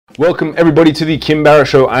Welcome everybody to the Kim Barrett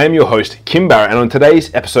Show. I am your host, Kim Barrett, and on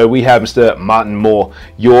today's episode we have Mr. Martin Moore,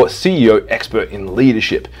 your CEO expert in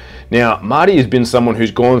leadership. Now, Marty has been someone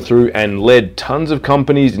who's gone through and led tons of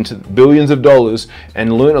companies into billions of dollars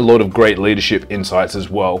and learned a lot of great leadership insights as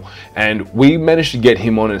well. And we managed to get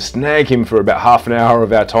him on and snag him for about half an hour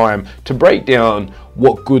of our time to break down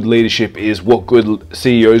what good leadership is, what good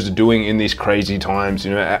CEOs are doing in these crazy times.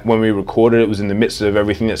 You know, when we recorded, it was in the midst of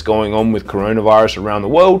everything that's going on with coronavirus around the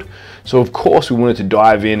world. So of course we wanted to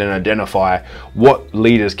dive in and identify what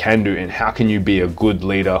leaders can do and how can you be a good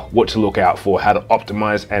leader, what to look out for, how to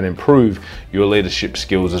optimize and improve your leadership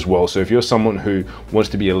skills as well. So if you're someone who wants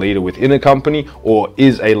to be a leader within a company or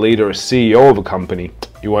is a leader, a CEO of a company,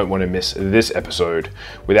 you won't want to miss this episode.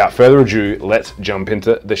 Without further ado, let's jump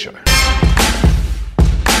into the show.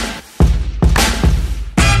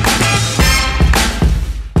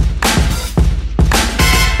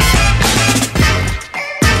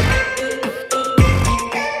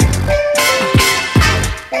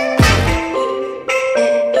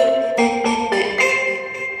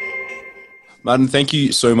 Martin, thank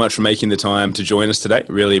you so much for making the time to join us today.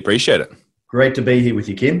 Really appreciate it. Great to be here with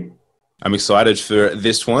you, Kim. I'm excited for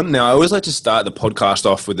this one. Now, I always like to start the podcast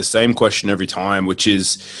off with the same question every time, which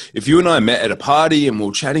is, if you and I met at a party and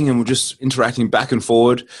we're chatting and we're just interacting back and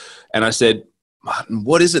forward, and I said, Martin,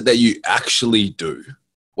 what is it that you actually do?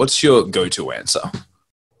 What's your go-to answer?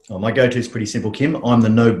 Well, my go-to is pretty simple, Kim. I'm the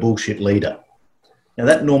no bullshit leader. Now,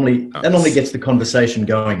 that normally gets the conversation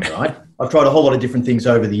going, right? I've tried a whole lot of different things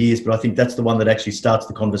over the years, but I think that's the one that actually starts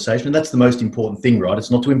the conversation. And that's the most important thing, right?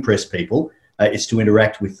 It's not to impress people. It's to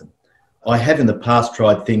interact with them. I have in the past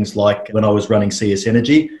tried things like when I was running CS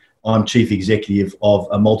Energy, I'm chief executive of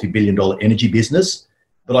a multi-billion-dollar energy business,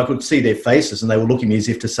 but I could see their faces and they were looking at me as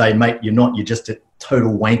if to say, mate, you're not, you're just a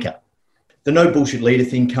total wanker. The no bullshit leader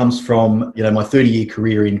thing comes from, my 30-year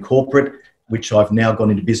career in corporate, which I've now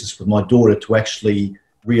gone into business with my daughter to actually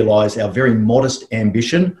realize our very modest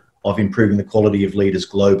ambition of improving the quality of leaders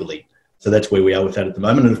globally. So that's where we are with that at the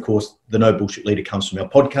moment. And of course, the No Bullshit Leader comes from our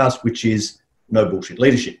podcast, which is No Bullshit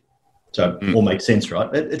Leadership. So it all makes sense,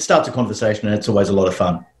 right? It starts a conversation and it's always a lot of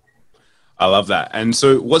fun. I love that. And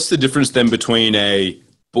so what's the difference then between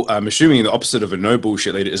I'm assuming the opposite of a no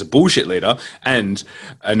bullshit leader is a bullshit leader and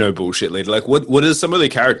a no bullshit leader? Like what are some of the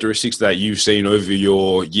characteristics that you've seen over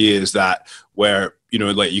your years that where,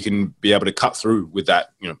 you can be able to cut through with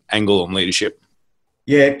that, angle on leadership?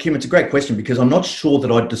 Yeah, Kim, it's a great question because I'm not sure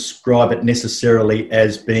that I'd describe it necessarily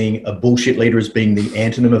as being a bullshit leader, as being the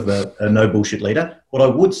antonym of a no bullshit leader. What I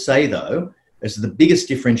would say though, is the biggest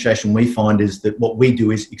differentiation we find is that what we do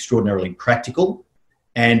is extraordinarily practical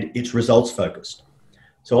and it's results focused.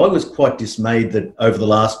 So I was quite dismayed that over the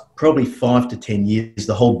last probably 5 to 10 years,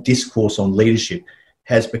 the whole discourse on leadership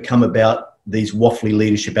has become about these waffly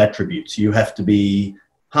leadership attributes. You have to be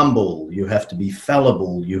humble, you have to be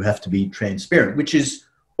fallible, you have to be transparent, which is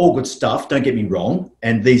all good stuff, don't get me wrong,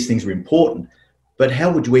 and these things are important. But how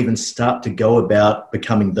would you even start to go about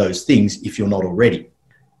becoming those things if you're not already?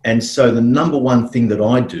 And so the number one thing that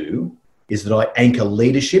I do is that I anchor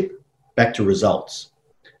leadership back to results.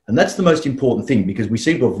 And that's the most important thing because we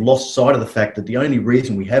seem to have lost sight of the fact that the only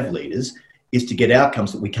reason we have leaders is to get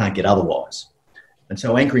outcomes that we can't get otherwise. And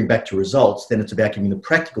so anchoring back to results, then it's about giving the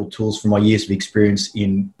practical tools from my years of experience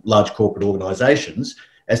in large corporate organizations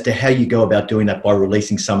as to how you go about doing that by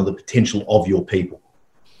releasing some of the potential of your people.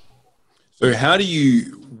 So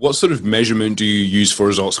what sort of measurement do you use for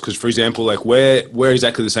results? Because for example, like we're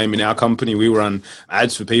exactly the same in our company. We run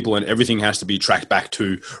ads for people and everything has to be tracked back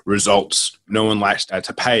to results. No one likes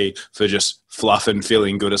to pay for just fluff and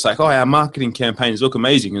feeling good. It's like, oh, our marketing campaigns look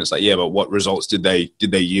amazing. And it's like, yeah, but what results did they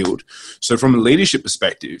yield? So from a leadership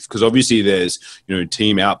perspective, because obviously there's,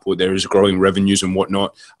 team output, there is growing revenues and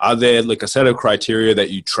whatnot. Are there like a set of criteria that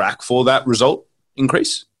you track for that result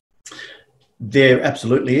increase? There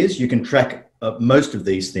absolutely is. You can track most of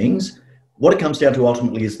these things. What it comes down to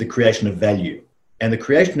ultimately is the creation of value. And the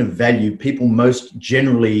creation of value, people most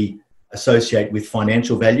generally associate with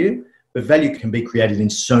financial value, but value can be created in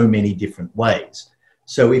so many different ways.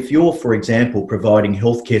 So if you're, for example, providing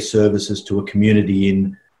healthcare services to a community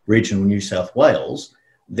in regional New South Wales,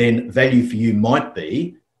 then value for you might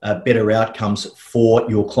be better outcomes for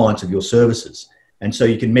your clients of your services. And so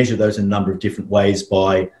you can measure those in a number of different ways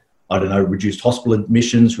by reduced hospital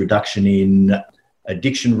admissions, reduction in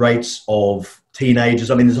addiction rates of teenagers.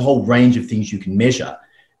 I mean, there's a whole range of things you can measure,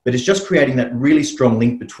 but it's just creating that really strong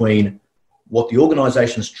link between what the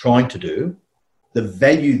organisation is trying to do, the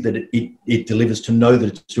value that it delivers to know that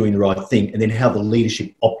it's doing the right thing, and then how the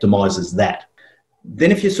leadership optimises that.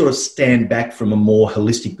 Then if you sort of stand back from a more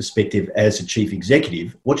holistic perspective as a chief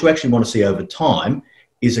executive, what you actually want to see over time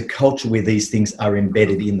is a culture where these things are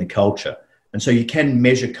embedded in the culture. And so you can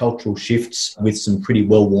measure cultural shifts with some pretty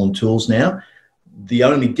well-worn tools now. The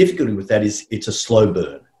only difficulty with that is it's a slow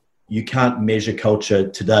burn. You can't measure culture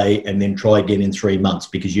today and then try again in 3 months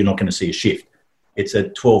because you're not going to see a shift. It's a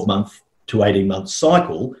 12-month to 18-month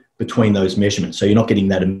cycle between those measurements. So you're not getting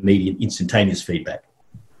that immediate, instantaneous feedback.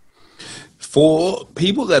 For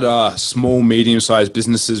people that are small, medium-sized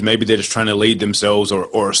businesses, maybe they're just trying to lead themselves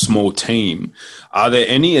or a small team, are there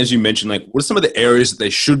any, as you mentioned, like what are some of the areas that they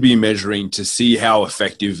should be measuring to see how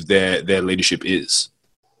effective their leadership is?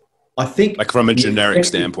 I think, like from a generic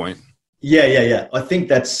standpoint. Yeah. I think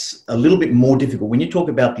that's a little bit more difficult. When you talk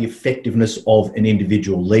about the effectiveness of an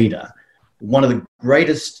individual leader, one of the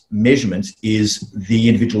greatest measurements is the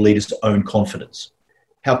individual leader's own confidence.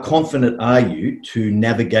 How confident are you to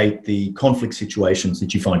navigate the conflict situations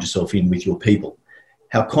that you find yourself in with your people?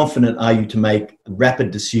 How confident are you to make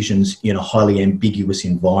rapid decisions in a highly ambiguous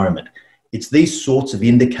environment? It's these sorts of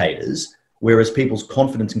indicators where as people's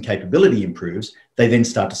confidence and capability improves, they then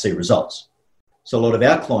start to see results. So a lot of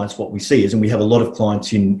our clients, what we see is, and we have a lot of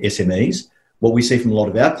clients in SMEs, what we see from a lot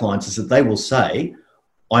of our clients is that they will say,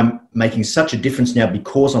 I'm making such a difference now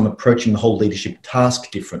because I'm approaching the whole leadership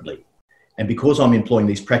task differently. And because I'm employing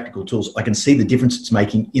these practical tools, I can see the difference it's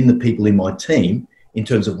making in the people in my team in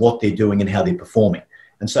terms of what they're doing and how they're performing.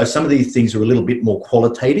 And so some of these things are a little bit more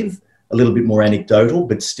qualitative, a little bit more anecdotal,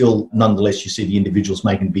 but still, nonetheless, you see the individuals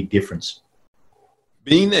making a big difference.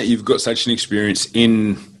 Being that you've got such an experience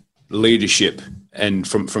in leadership and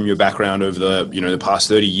from your background over the past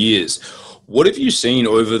 30 years, what have you seen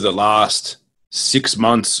over the last 6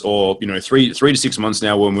 months or 3 to 6 months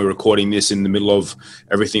now when we're recording this in the middle of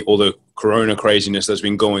everything, all the corona craziness that's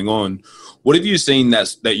been going on? What have you seen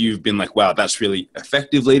that you've been like, wow, that's really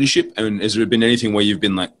effective leadership? And has there been anything where you've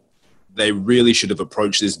been like, they really should have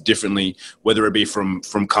approached this differently, whether it be from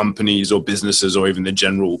companies or businesses or even the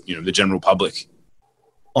general public?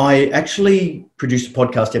 I actually produced a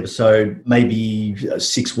podcast episode maybe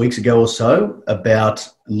 6 weeks ago or so about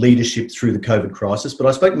leadership through the COVID crisis, but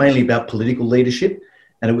I spoke mainly about political leadership,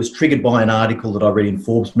 and it was triggered by an article that I read in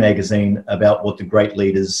Forbes magazine about what the great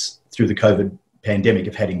leaders through the COVID pandemic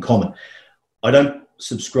have had in common. I don't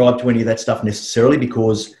subscribe to any of that stuff necessarily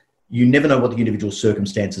because you never know what the individual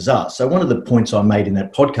circumstances are. So one of the points I made in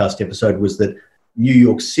that podcast episode was that New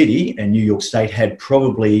York City and New York State had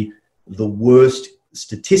probably the worst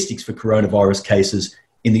statistics for coronavirus cases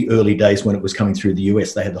in the early days when it was coming through the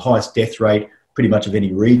US. They had the highest death rate pretty much of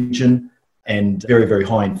any region and very, very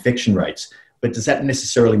high infection rates. But does that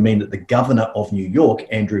necessarily mean that the governor of New York,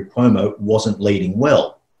 Andrew Cuomo, wasn't leading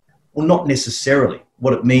well? Well, not necessarily.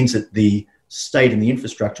 What it means that the state and the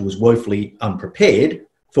infrastructure was woefully unprepared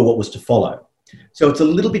for what was to follow. So it's a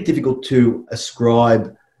little bit difficult to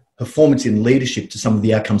ascribe performance in leadership to some of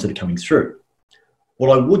the outcomes that are coming through.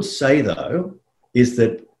 What I would say, though, is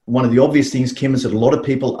that one of the obvious things, Kim, is that a lot of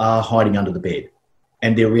people are hiding under the bed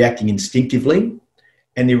and they're reacting instinctively,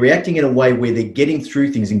 and they're reacting in a way where they're getting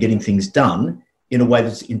through things and getting things done in a way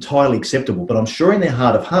that's entirely acceptable. But I'm sure in their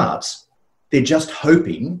heart of hearts, they're just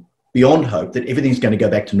hoping, beyond hope, that everything's going to go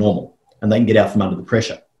back to normal and they can get out from under the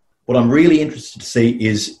pressure. What I'm really interested to see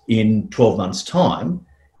is in 12 months' time,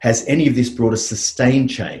 has any of this brought a sustained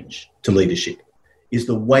change to leadership? Is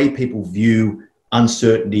the way people view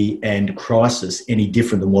uncertainty and crisis any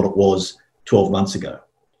different than what it was 12 months ago?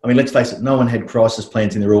 I mean, let's face it, no one had crisis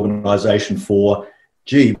plans in their organisation for,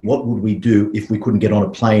 gee, what would we do if we couldn't get on a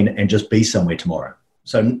plane and just be somewhere tomorrow?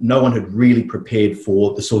 So no one had really prepared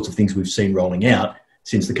for the sorts of things we've seen rolling out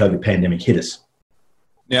since the COVID pandemic hit us.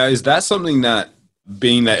 Now, is that something that,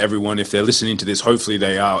 being that everyone, if they're listening to this, hopefully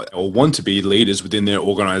they are or want to be leaders within their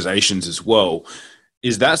organizations as well,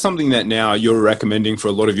 is that something that now you're recommending for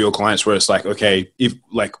a lot of your clients where it's like, okay, if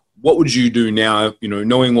like, what would you do now,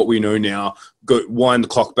 knowing what we know now, go wind the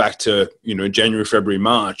clock back to, January, February,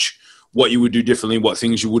 March, what you would do differently, what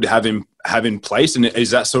things you would have in place? And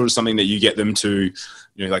is that sort of something that you get them to,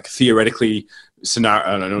 like theoretically I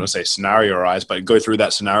don't want to say scenario-ize, but go through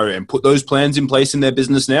that scenario and put those plans in place in their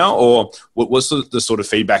business now? Or what's the sort of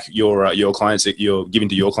feedback your clients that you're giving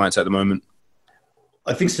to your clients at the moment?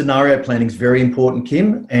 I think scenario planning is very important,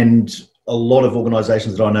 Kim, and a lot of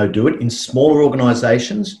organisations that I know do it. In smaller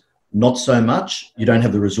organisations, not so much. You don't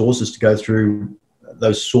have the resources to go through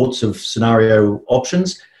those sorts of scenario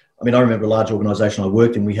options. I mean, I remember a large organisation I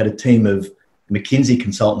worked in, we had a team of McKinsey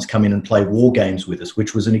consultants come in and play war games with us,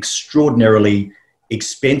 which was an extraordinarily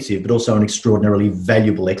expensive, but also an extraordinarily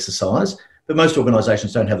valuable exercise. But most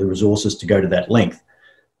organisations don't have the resources to go to that length.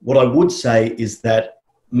 What I would say is that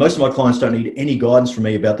most of my clients don't need any guidance from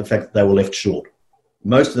me about the fact that they were left short.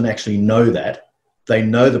 Most of them actually know that. They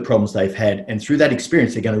know the problems they've had. And through that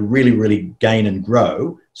experience, they're going to really, really gain and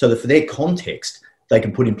grow so that for their context, they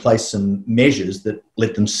can put in place some measures that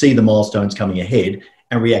let them see the milestones coming ahead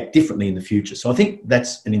and react differently in the future. So I think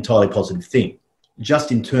that's an entirely positive thing.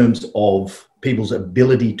 Just in terms of people's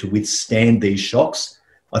ability to withstand these shocks,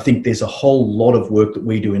 I think there's a whole lot of work that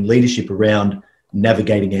we do in leadership around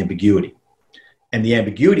navigating ambiguity. And the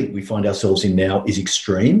ambiguity that we find ourselves in now is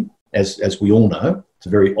extreme, as we all know. It's a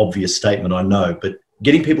very obvious statement, I know, but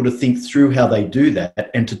getting people to think through how they do that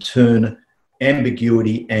and to turn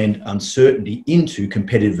ambiguity and uncertainty into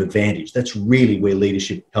competitive advantage, that's really where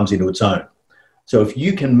leadership comes into its own. So if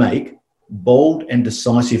you can make bold and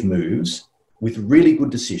decisive moves with really good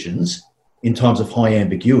decisions in times of high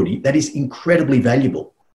ambiguity, that is incredibly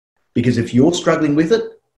valuable. Because if you're struggling with it,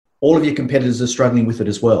 all of your competitors are struggling with it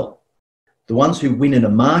as well. The ones who win in a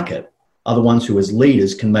market are the ones who, as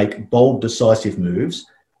leaders, can make bold, decisive moves,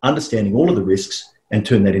 understanding all of the risks and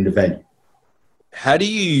turn that into value. How do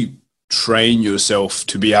you train yourself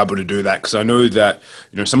to be able to do that? Because I know that,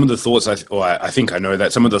 some of the thoughts, I think I know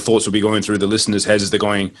that some of the thoughts will be going through the listeners' heads as they're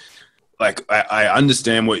going, like, I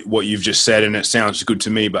understand what you've just said and it sounds good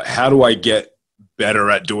to me, but how do I get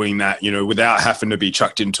better at doing that, without having to be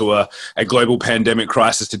chucked into a global pandemic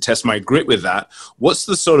crisis to test my grit with that? What's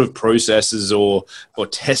the sort of processes or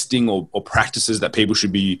testing or practices that people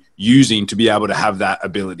should be using to be able to have that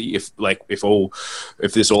ability if this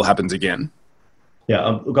all happens again? Yeah,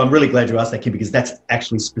 I'm really glad you asked that, Kim, because that's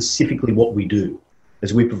actually specifically what we do,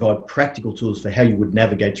 is we provide practical tools for how you would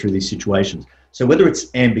navigate through these situations. So whether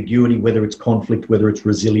it's ambiguity, whether it's conflict, whether it's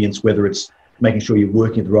resilience, whether it's making sure you're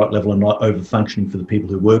working at the right level and not over-functioning for the people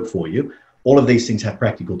who work for you, all of these things have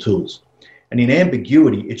practical tools. And in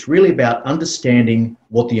ambiguity, it's really about understanding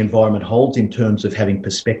what the environment holds in terms of having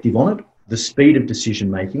perspective on it, the speed of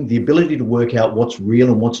decision-making, the ability to work out what's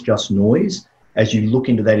real and what's just noise as you look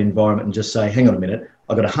into that environment and just say, hang on a minute,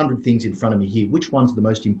 I've got 100 things in front of me here. Which ones are the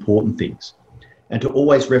most important things? And to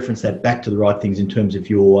always reference that back to the right things in terms of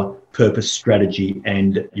your purpose, strategy,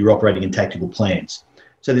 and your operating and tactical plans.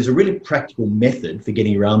 So there's a really practical method for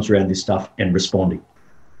getting your arms around this stuff and responding.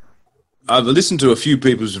 I've listened to a few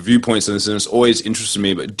people's viewpoints on this and it's always interested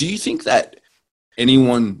me, but do you think that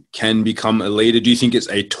anyone can become a leader? Do you think it's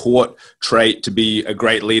a taught trait to be a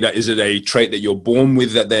great leader? Is it a trait that you're born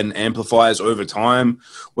with that then amplifies over time?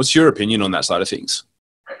 What's your opinion on that side of things?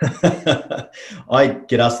 I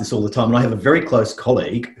get asked this all the time, and I have a very close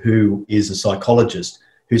colleague who is a psychologist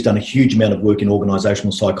who's done a huge amount of work in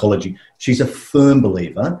organisational psychology. She's a firm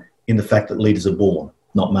believer in the fact that leaders are born,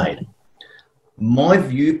 not made. My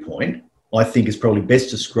viewpoint, I think, is probably best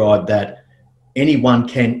described that anyone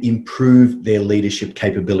can improve their leadership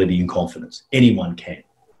capability and confidence. Anyone can.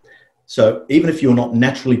 So even if you're not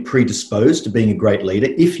naturally predisposed to being a great leader,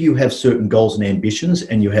 if you have certain goals and ambitions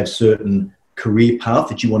and you have certain career path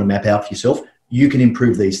that you want to map out for yourself, you can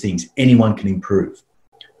improve these things. Anyone can improve.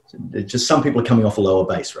 Just some people are coming off a lower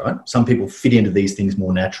base, right? Some people fit into these things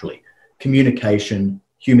more naturally. Communication,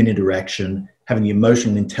 human interaction, having the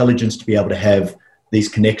emotional intelligence to be able to have these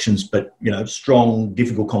connections, but, strong,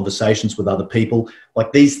 difficult conversations with other people.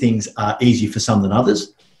 Like, these things are easier for some than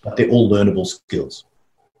others, but they're all learnable skills.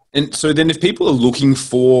 And so then if people are looking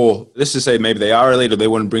for, let's just say maybe they are a leader, they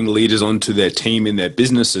want to bring leaders onto their team in their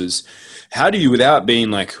businesses, how do you, without being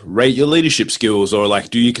like, rate your leadership skills, or like,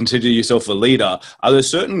 do you consider yourself a leader? Are there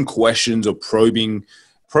certain questions or probing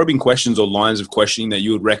questions or lines of questioning that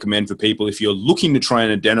you would recommend for people if you're looking to try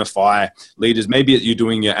and identify leaders? Maybe you're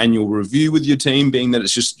doing your annual review with your team, being that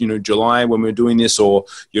it's just, July when we're doing this, or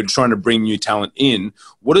you're trying to bring new talent in.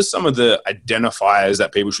 What are some of the identifiers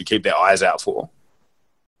that people should keep their eyes out for?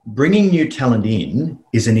 Bringing new talent in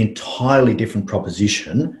is an entirely different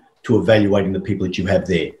proposition to evaluating the people that you have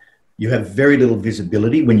there. You have very little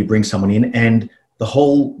visibility when you bring someone in, and the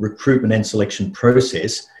whole recruitment and selection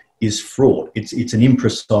process is fraught. It's an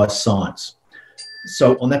imprecise science.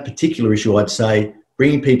 So on that particular issue, I'd say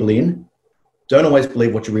bringing people in, don't always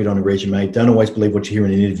believe what you read on a resume. Don't always believe what you hear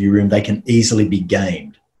in an interview room. They can easily be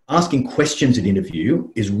gamed. Asking questions at interview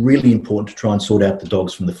is really important to try and sort out the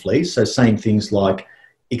dogs from the fleas. So saying things like,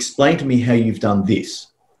 explain to me how you've done this,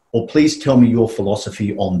 or please tell me your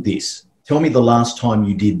philosophy on this. Tell me the last time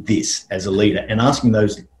you did this as a leader, and asking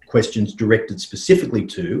those questions directed specifically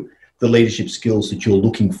to the leadership skills that you're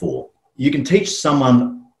looking for. You can teach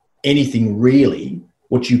someone anything really.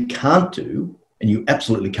 What you can't do, and you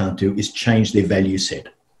absolutely can't do, is change their value set.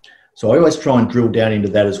 So I always try and drill down into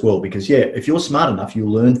that as well, because if you're smart enough,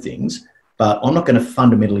 you'll learn things, but I'm not going to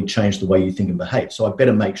fundamentally change the way you think and behave. So I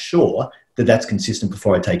better make sure that that's consistent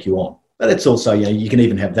before I take you on. But it's also, you can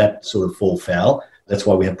even have that sort of fall foul. That's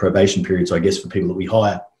why we have probation periods, I guess, for people that we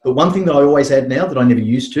hire. But one thing that I always add now that I never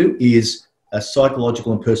used to is a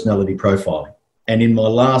psychological and personality profiling. And in my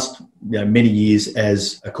last many years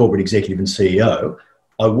as a corporate executive and CEO,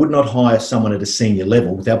 I would not hire someone at a senior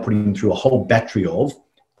level without putting them through a whole battery of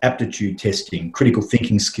aptitude testing, critical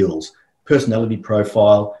thinking skills, personality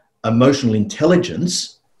profile, emotional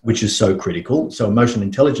intelligence, which is so critical. So emotional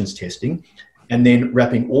intelligence testing, and then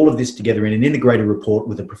wrapping all of this together in an integrated report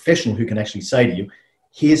with a professional who can actually say to you,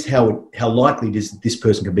 here's how likely it is that this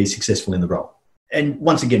person can be successful in the role. And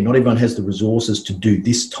once again, not everyone has the resources to do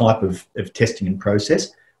this type of testing and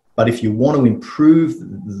process. But if you want to improve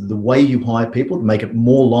the way you hire people to make it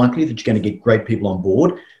more likely that you're going to get great people on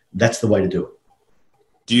board, that's the way to do it.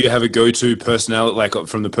 Do you have a go-to personality, like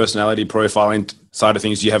from the personality profiling side of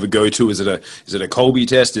things? Do you have a go-to? Is it a Colby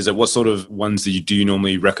test? Is it what sort of ones do you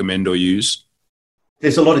normally recommend or use?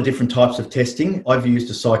 There's a lot of different types of testing. I've used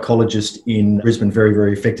a psychologist in Brisbane very,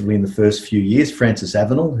 very effectively in the first few years, Frances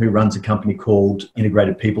Avenel, who runs a company called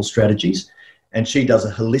Integrated People Strategies. And she does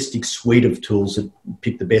a holistic suite of tools that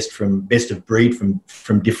pick the best of breed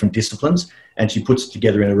from different disciplines. And she puts it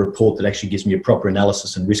together in a report that actually gives me a proper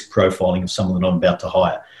analysis and risk profiling of someone that I'm about to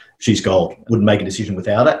hire. She's gold. Wouldn't make a decision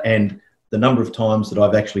without her. And the number of times that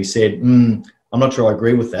I've actually said, I'm not sure I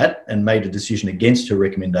agree with that, and made a decision against her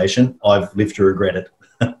recommendation, I've lived to regret it.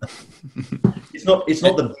 It's not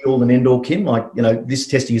the be all and end all, Kim. This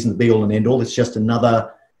testing isn't the be all and end all. It's just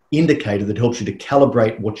another indicator that helps you to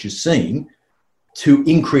calibrate what you're seeing to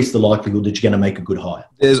increase the likelihood that you're going to make a good hire.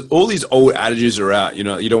 There's all these old adages are out, you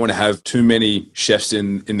don't want to have too many chefs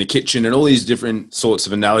in the kitchen, and all these different sorts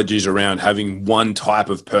of analogies around having one type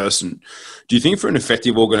of person. Do you think for an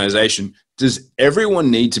effective organization, does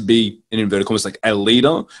everyone need to be, in inverted commas, like a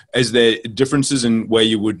leader? Is there differences in where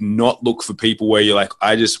you would not look for people where you're like,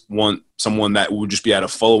 I just want someone that will just be able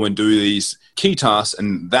to follow and do these key tasks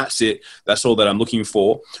and that's it, that's all that I'm looking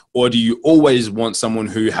for? Or do you always want someone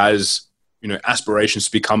who has aspirations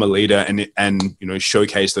to become a leader and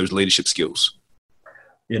showcase those leadership skills?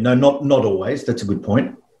 Yeah, no, not always. That's a good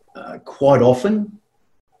point. Quite often,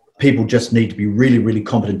 people just need to be really, really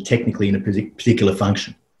competent technically in a particular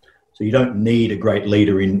function. So you don't need a great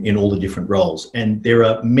leader in all the different roles. And there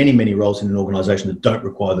are many, many roles in an organisation that don't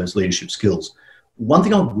require those leadership skills. One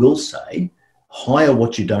thing I will say, hire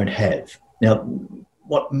what you don't have. Now,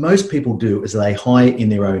 what most people do is they hire in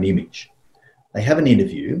their own image. They have an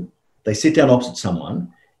interview, they sit down opposite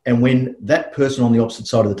someone, and when that person on the opposite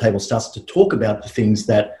side of the table starts to talk about the things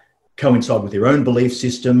that coincide with their own belief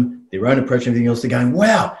system, their own approach and everything else, they're going,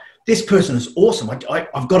 wow, this person is awesome.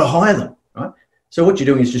 I've got to hire them, right? So what you're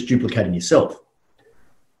doing is just duplicating yourself.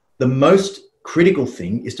 The most critical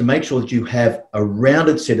thing is to make sure that you have a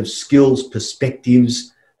rounded set of skills,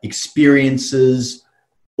 perspectives, experiences,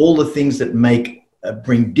 all the things that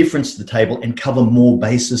bring difference to the table and cover more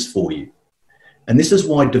bases for you. And this is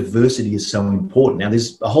why diversity is so important. Now,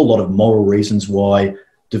 there's a whole lot of moral reasons why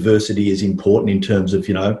diversity is important in terms of,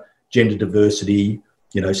 gender diversity,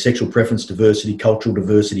 sexual preference diversity, cultural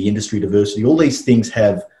diversity, industry diversity. All these things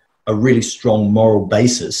have a really strong moral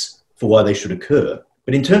basis for why they should occur.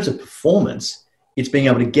 But in terms of performance, it's being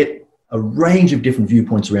able to get a range of different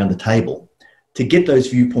viewpoints around the table, to get those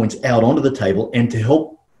viewpoints out onto the table and to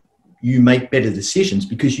help you make better decisions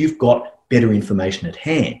because you've got better information at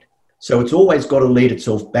hand. So it's always got to lead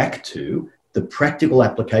itself back to the practical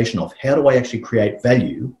application of how do I actually create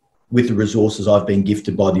value with the resources I've been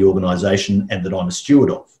gifted by the organisation and that I'm a steward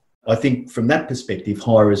of. I think from that perspective,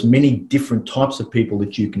 hire as many different types of people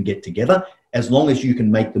that you can get together as long as you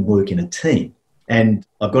can make them work in a team. And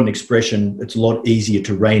I've got an expression, it's a lot easier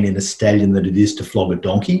to rein in a stallion than it is to flog a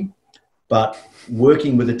donkey. But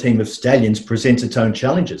working with a team of stallions presents its own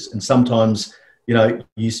challenges. And sometimes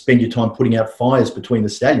you spend your time putting out fires between the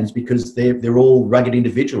stallions because they're all rugged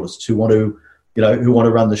individualists who want to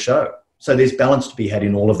run the show. So there's balance to be had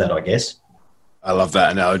in all of that, I guess. I love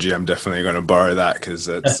that analogy. I'm definitely going to borrow that because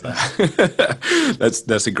that's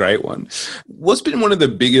a great one. What's been one of the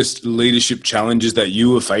biggest leadership challenges that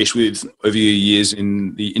you were faced with over your years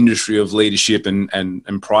in the industry of leadership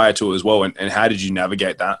and prior to it as well? And how did you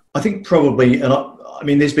navigate that? I think probably, and I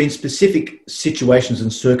mean, there's been specific situations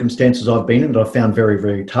and circumstances I've been in that I've found very,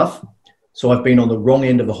 very tough. So I've been on the wrong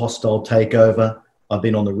end of a hostile takeover. I've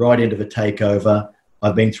been on the right end of a takeover.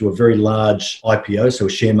 I've been through a very large IPO, so a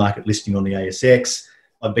share market listing on the ASX.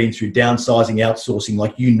 I've been through downsizing, outsourcing,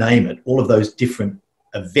 like you name it. All of those different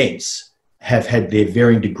events have had their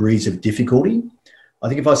varying degrees of difficulty. I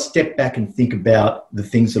think if I step back and think about the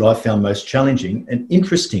things that I found most challenging, and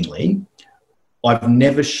interestingly, I've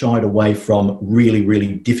never shied away from really,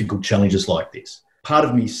 really difficult challenges like this. Part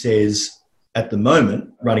of me says, at the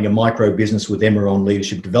moment, running a micro business with Emma on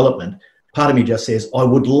leadership development, part of me just says, I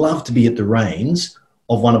would love to be at the reins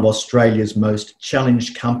of one of Australia's most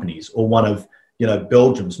challenged companies, or one of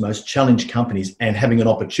Belgium's most challenged companies, and having an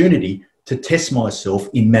opportunity to test myself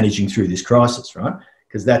in managing through this crisis, right?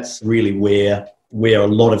 Because that's really where a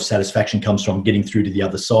lot of satisfaction comes from, getting through to the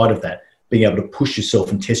other side of that, being able to push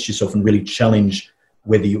yourself and test yourself and really challenge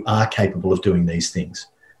whether you are capable of doing these things.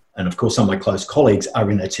 And of course, some of my close colleagues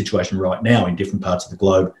are in that situation right now in different parts of the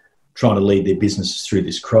globe, trying to lead their businesses through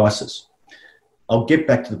this crisis. I'll get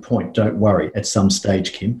back to the point, don't worry, at some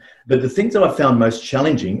stage, Kim. But the things that I found most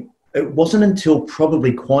challenging, it wasn't until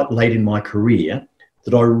probably quite late in my career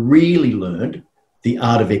that I really learned the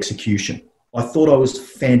art of execution. I thought I was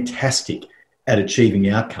fantastic at achieving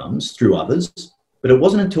outcomes through others, but it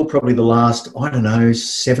wasn't until probably the last,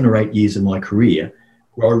 7 or 8 years of my career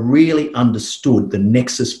where I really understood the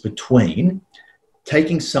nexus between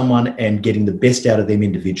taking someone and getting the best out of them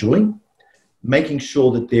individually, making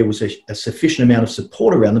sure that there was a sufficient amount of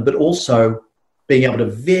support around them, but also being able to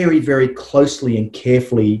very, very closely and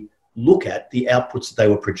carefully look at the outputs that they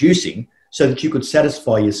were producing so that you could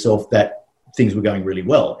satisfy yourself that things were going really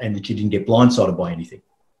well and that you didn't get blindsided by anything.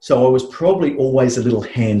 So I was probably always a little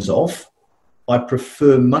hands-off. I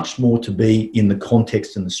prefer much more to be in the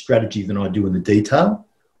context and the strategy than I do in the detail.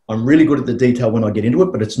 I'm really good at the detail when I get into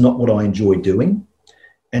it, but it's not what I enjoy doing.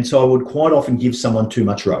 And so I would quite often give someone too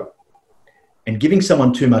much rope. And giving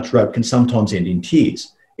someone too much rope can sometimes end in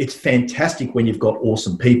tears. It's fantastic when you've got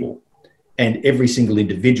awesome people and every single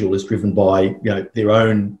individual is driven by their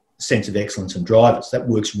own sense of excellence and drivers. That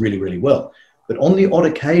works really, really well. But on the odd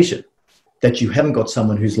occasion that you haven't got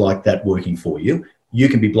someone who's like that working for you, you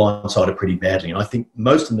can be blindsided pretty badly. And I think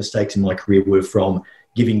most of the mistakes in my career were from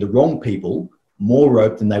giving the wrong people more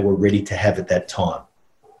rope than they were ready to have at that time.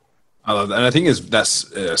 I love that. And I think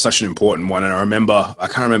that's such an important one. And I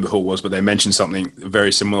can't remember who it was, but they mentioned something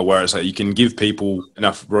very similar where it's like you can give people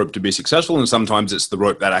enough rope to be successful. And sometimes it's the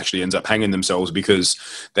rope that actually ends up hanging themselves because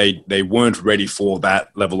they weren't ready for that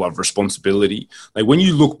level of responsibility. Like when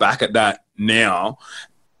you look back at that now,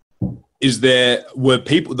 were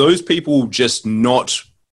those people just not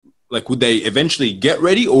like, would they eventually get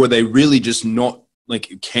ready, or were they really just not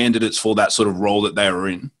like candidates for that sort of role that they were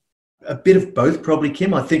in? A bit of both, probably,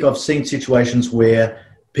 Kim. I think I've seen situations where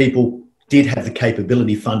people did have the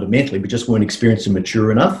capability fundamentally, but just weren't experienced and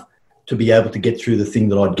mature enough to be able to get through the thing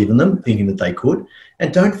that I'd given them, thinking that they could.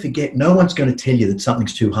 And don't forget, no one's going to tell you that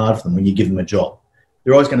something's too hard for them when you give them a job.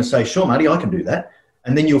 They're always going to say, sure, Marty, I can do that.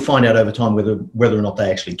 And then you'll find out over time whether or not they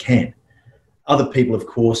actually can. Other people, of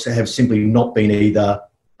course, have simply not been either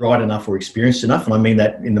bright enough or experienced enough, and I mean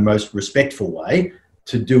that in the most respectful way,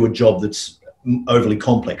 to do a job that's overly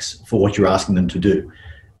complex for what you're asking them to do.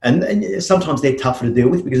 And sometimes they're tougher to deal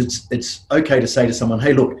with because it's okay to say to someone,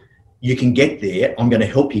 hey, look, you can get there. I'm going to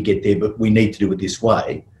help you get there, but we need to do it this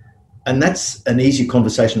way. And that's an easier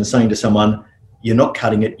conversation than saying to someone, you're not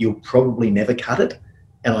cutting it. You'll probably never cut it.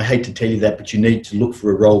 And I hate to tell you that, but you need to look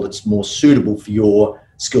for a role that's more suitable for your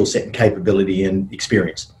skill set and capability and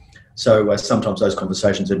experience. So sometimes those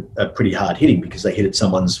conversations are pretty hard hitting because they hit at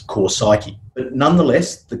someone's core psyche. But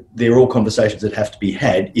nonetheless, they're all conversations that have to be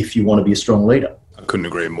had if you want to be a strong leader. I couldn't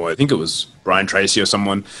agree more. I think it was Brian Tracy or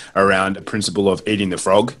someone around a principle of eating the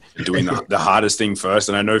frog, doing the hardest thing first.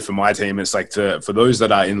 And I know for my team, it's like for those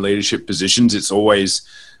that are in leadership positions, it's always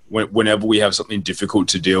whenever we have something difficult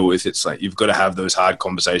to deal with, it's like you've got to have those hard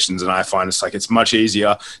conversations. And I find it's much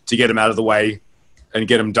easier to get them out of the way and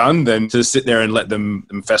get them done than to sit there and let them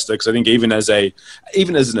fester. Because I think even as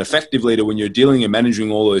an effective leader, when you're dealing and managing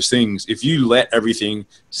all those things, if you let everything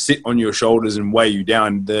sit on your shoulders and weigh you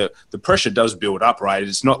down, the pressure does build up, right?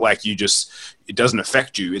 It's not like it doesn't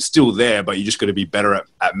affect you. It's still there, but you just got to be better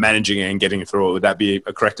at managing it and getting through it. Would that be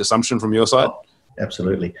a correct assumption from your side? Oh,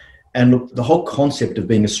 absolutely. And look, the whole concept of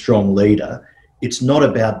being a strong leader, it's not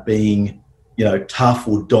about being tough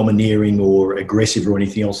or domineering or aggressive or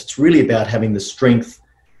anything else. It's really about having the strength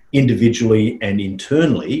individually and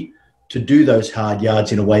internally to do those hard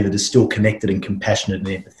yards in a way that is still connected and compassionate and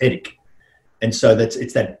empathetic. And so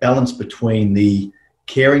it's that balance between the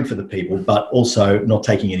caring for the people, but also not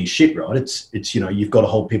taking any shit, right? It's you've got to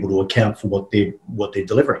hold people to account for what they're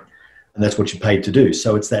delivering. And that's what you're paid to do.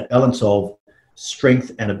 So it's that balance of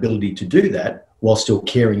strength and ability to do that while still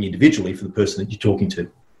caring individually for the person that you're talking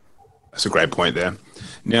to. That's a great point there.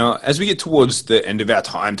 Now, as we get towards the end of our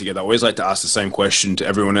time together, I always like to ask the same question to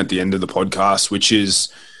everyone at the end of the podcast, which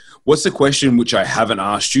is, What's the question which I haven't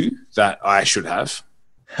asked you that I should have?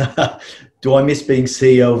 Do I miss being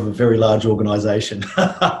CEO of a very large organization?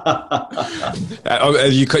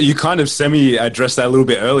 You kind of semi-addressed that a little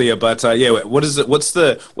bit earlier, but what is it? What's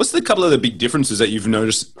the couple of the big differences that you've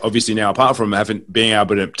noticed, obviously now, apart from being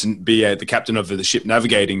able to be the captain of the ship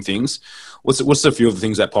navigating things? What's the few of the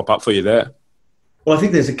things that pop up for you there? Well, I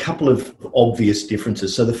think there's a couple of obvious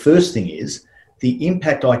differences. So the first thing is the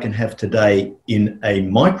impact I can have today in a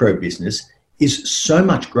micro business is so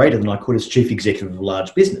much greater than I could as chief executive of a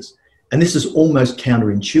large business. And this is almost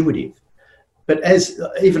counterintuitive. But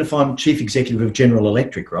even if I'm chief executive of General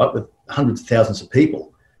Electric, right, with hundreds of thousands of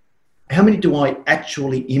people, how many do I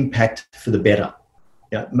actually impact for the better?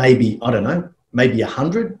 Maybe, I don't know, maybe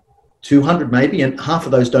 100, 200 maybe, and half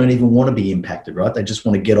of those don't even want to be impacted, right? They just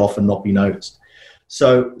want to get off and not be noticed.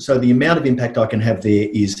 So the amount of impact I can have there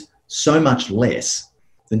is so much less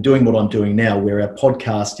than doing what I'm doing now, where our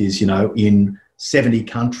podcast is, in 70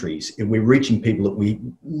 countries, and we're reaching people that we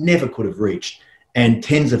never could have reached, and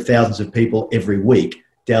tens of thousands of people every week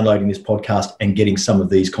downloading this podcast and getting some of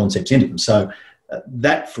these concepts into them. So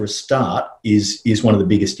that, for a start, is one of the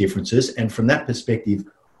biggest differences. And from that perspective,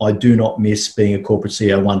 I do not miss being a corporate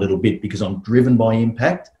CEO one little bit, because I'm driven by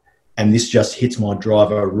impact, and this just hits my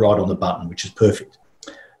driver right on the button, which is perfect.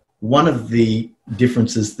 One of the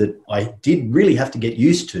differences that I did really have to get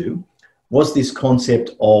used to was this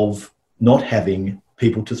concept of not having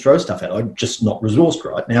people to throw stuff at. I'm just not resourced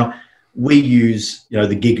right. Now, we use,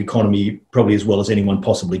 the gig economy probably as well as anyone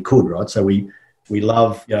possibly could, right? So we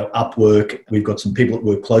love, Upwork. We've got some people that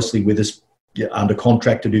work closely with us under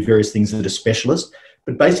contract to do various things that are specialists.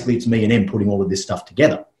 But basically, it's me and Em putting all of this stuff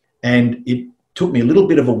together. And it took me a little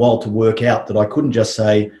bit of a while to work out that I couldn't just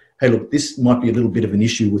say, hey, look, this might be a little bit of an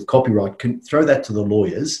issue with copyright. Can throw that to the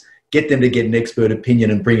lawyers, get them to get an expert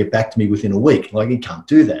opinion and bring it back to me within a week. Like, you can't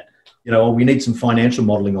do that. We need some financial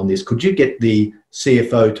modeling on this. Could you get the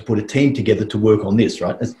CFO to put a team together to work on this,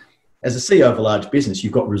 right? As a CEO of a large business,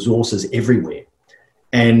 you've got resources everywhere.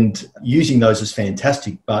 And using those is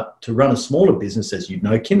fantastic. But to run a smaller business, as you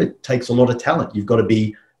know, Kim, it takes a lot of talent. You've got to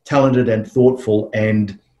be talented and thoughtful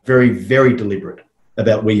and very, very deliberate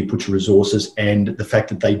about where you put your resources, and the fact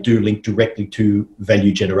that they do link directly to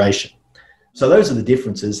value generation. So those are the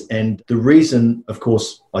differences. And the reason, of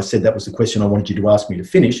course, I said that was the question I wanted you to ask me to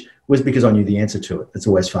finish, was because I knew the answer to it. It's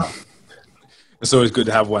always fun. It's always good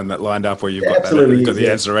to have one that lined up where you've got the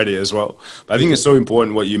answer ready as well. But I think it's so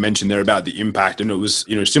important what you mentioned there about the impact. And it was,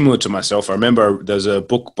 similar to myself. I remember there's a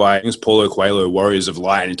book by, I think it's Paulo Coelho, Warriors of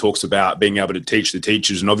Light, and he talks about being able to teach the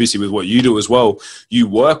teachers. And obviously with what you do as well, you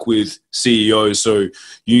work with CEOs. So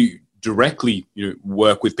you directly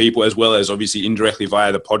work with people, as well as obviously indirectly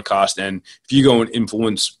via the podcast. And if you go and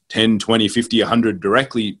influence 10, 20, 50, 100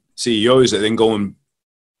 directly CEOs that then go and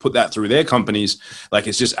put that through their companies, like,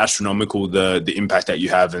 it's just astronomical, the impact that you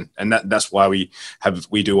have. And that's why we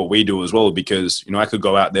do what we do as well, because I could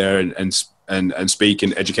go out there and speak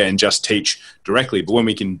and educate and just teach directly, but when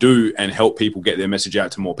we can do and help people get their message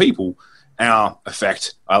out to more people, our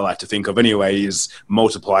effect, I like to think of anyway, is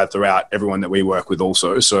multiplied throughout everyone that we work with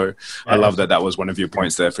also. So I love that was one of your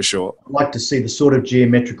points there for sure. I'd like to see the sort of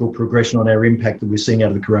geometrical progression on our impact that we're seeing out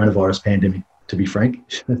of the coronavirus pandemic, to be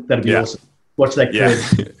frank. That'd be awesome. Watch that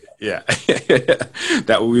curve. Yeah.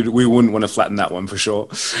 That we wouldn't want to flatten that one for sure.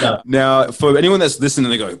 No. Now, for anyone that's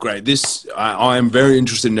listening, they go, great, I am very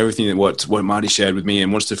interested in everything that what Marty shared with me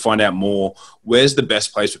and wants to find out more. Where's the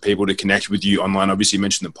best place for people to connect with you online? Obviously, you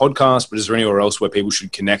mentioned the podcast, but is there anywhere else where people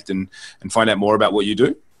should connect and find out more about what you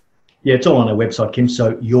do? Yeah, it's all on our website, Kim.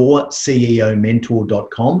 So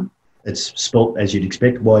yourceomentor.com. It's spelt as you'd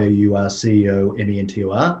expect,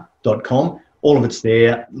 yourceomentor.com. All of it's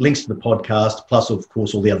there, links to the podcast, plus, of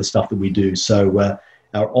course, all the other stuff that we do. So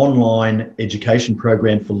our online education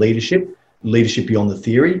program for leadership Beyond the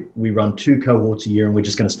Theory, we run 2 cohorts a year, and we're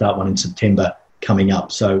just going to start one in September coming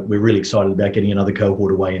up. So we're really excited about getting another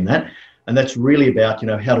cohort away in that. And that's really about,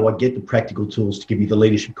 how do I get the practical tools to give you the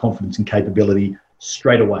leadership confidence and capability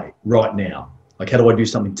straight away, right now? Like, how do I do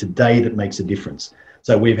something today that makes a difference?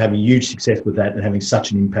 So we're having huge success with that and having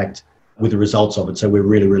such an impact with the results of it. So we're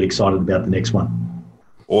really, really excited about the next one.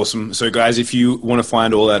 Awesome. So guys, if you want to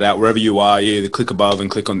find all that out wherever you are, either click above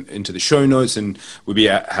and click into the show notes, and we'll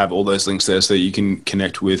have all those links there so that you can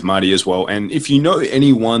connect with Marty as well. And if you know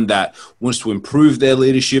anyone that wants to improve their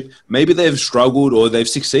leadership, maybe they've struggled or they've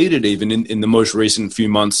succeeded even in the most recent few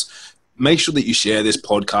months, make sure that you share this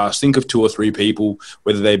podcast. Think of 2 or 3 people,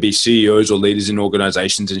 whether they be CEOs or leaders in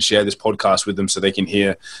organizations, and share this podcast with them so they can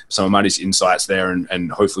hear some of Marty's insights there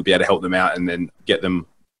and hopefully be able to help them out and then get them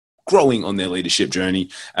growing on their leadership journey.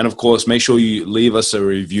 And of course, make sure you leave us a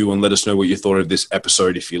review and let us know what you thought of this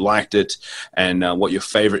episode, if you liked it, and what your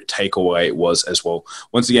favorite takeaway was as well.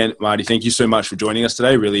 Once again, Marty, thank you so much for joining us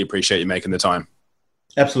today. Really appreciate you making the time.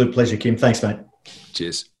 Absolute pleasure, Kim. Thanks, mate.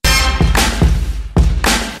 Cheers.